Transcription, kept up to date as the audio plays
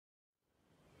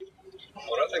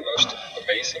One of the most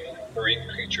amazing marine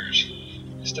creatures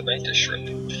is the mantis shrimp.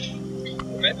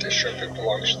 The mantis shrimp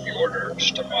belongs to the order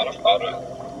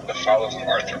Stomatopoda, the phylum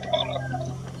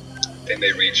Arthropoda. They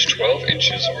may reach 12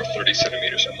 inches or 30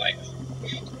 centimeters in length,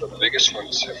 but the biggest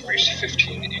ones have reached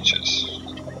 15 inches.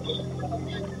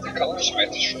 The colors of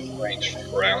mantis shrimp range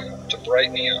from brown to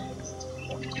bright neon.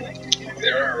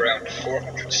 There are around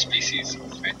 400 species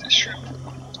of mantis shrimp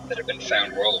that have been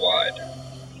found worldwide.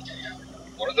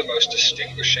 One of the most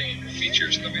distinguishing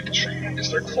features of the mantis shrimp is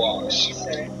their claws.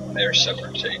 They are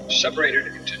separated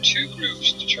into two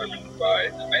groups determined by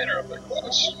the manner of their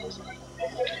claws.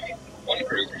 One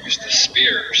group is the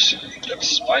spears, that have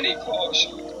spiny claws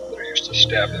that are used to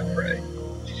stab their prey.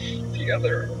 The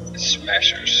other is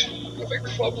smashers, with a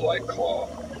club-like claw,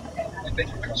 and they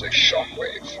can cause a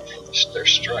shockwave with their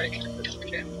strike that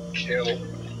can kill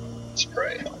its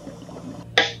prey.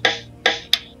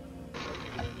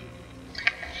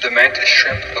 The mantis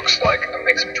shrimp looks like a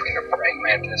mix between a praying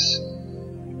mantis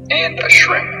and a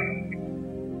shrimp.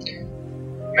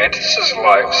 Mantises'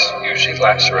 lives usually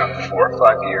last around 4 or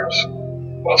 5 years,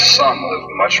 while some live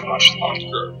much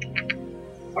longer.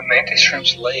 When mantis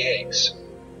shrimps lay eggs,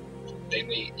 they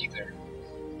may either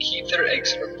keep their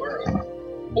eggs in a burrow,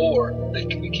 or they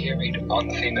can be carried on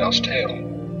the female's tail,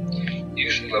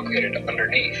 usually located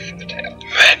underneath the tail.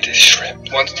 Mantis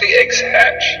shrimp. Once the eggs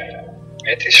hatch,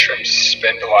 mantis shrimps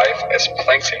spend life as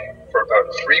plankton for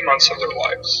about 3 months of their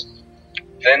lives.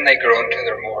 Then they grow into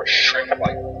their more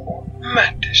shrimp-like form.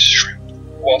 Mantis shrimp.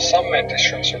 While some mantis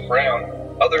shrimps are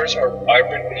brown, others are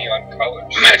vibrant neon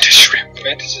colors. Mantis shrimp.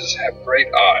 Mantises have great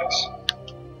eyes.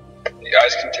 The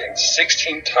eyes contain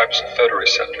 16 types of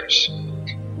photoreceptors.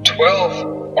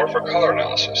 12 are for color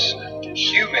analysis.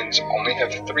 Humans only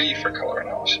have 3 for color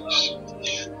analysis.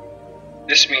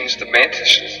 This means the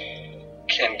mantis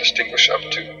can distinguish up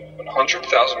to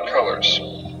 100,000 colors,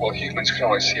 while humans can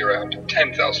only see around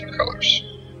 10,000 colors.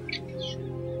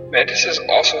 Mantises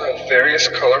also have various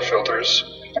color filters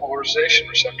and polarization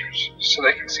receptors, so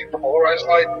they can see polarized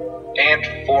light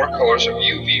and 4 colors of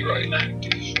UV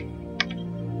light.